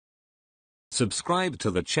Subscribe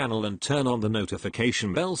to the channel and turn on the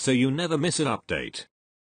notification bell so you never miss an update.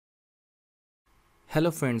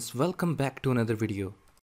 Hello friends, welcome back to another video.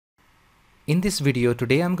 In this video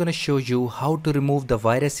today I'm gonna show you how to remove the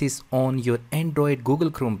viruses on your Android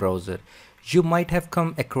Google Chrome browser. You might have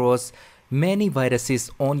come across many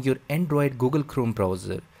viruses on your Android Google Chrome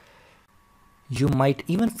browser. You might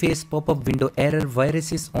even face pop-up window error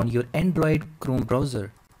viruses on your Android Chrome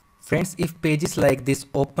browser. Friends, if pages like this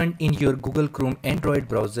opened in your Google Chrome Android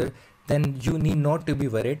browser, then you need not to be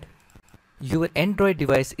worried. Your Android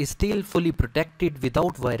device is still fully protected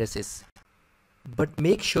without viruses. But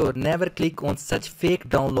make sure never click on such fake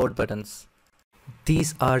download buttons.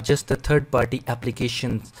 These are just the third-party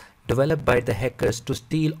applications developed by the hackers to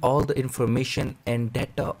steal all the information and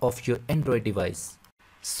data of your Android device.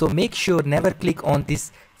 So make sure never click on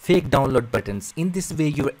these fake download buttons. In this way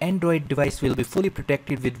your Android device will be fully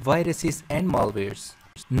protected with viruses and malwares.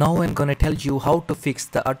 Now I'm gonna tell you how to fix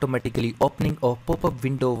the automatically opening of pop-up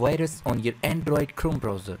window virus on your Android Chrome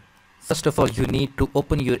browser. First of all, you need to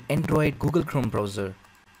open your Android Google Chrome browser.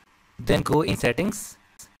 Then go in settings.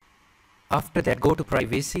 After that go to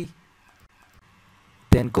privacy.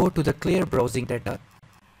 Then go to the clear browsing data.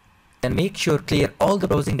 Then make sure clear all the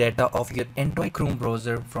browsing data of your Android Chrome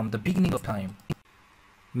browser from the beginning of time.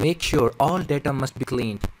 Make sure all data must be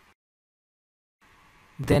cleaned.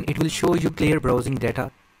 Then it will show you clear browsing data.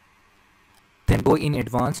 Then go in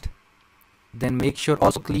advanced. Then make sure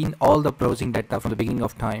also clean all the browsing data from the beginning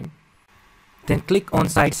of time. Then click on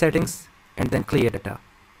site settings and then clear data.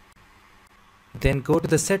 Then go to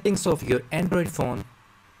the settings of your Android phone.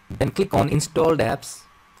 Then click on installed apps.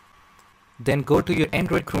 Then go to your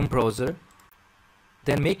Android Chrome browser.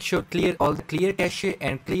 Then make sure clear all the clear cache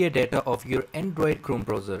and clear data of your Android Chrome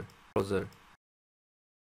browser.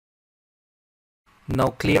 Now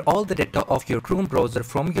clear all the data of your Chrome browser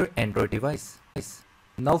from your Android device.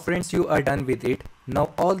 Now friends, you are done with it. Now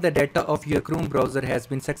all the data of your Chrome browser has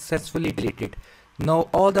been successfully deleted. Now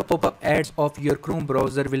all the pop-up ads of your Chrome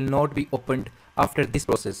browser will not be opened after this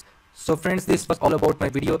process. So friends, this was all about my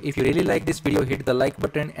video. If you really like this video, hit the like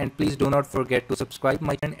button and please do not forget to subscribe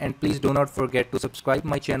my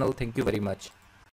channel. Thank you very much.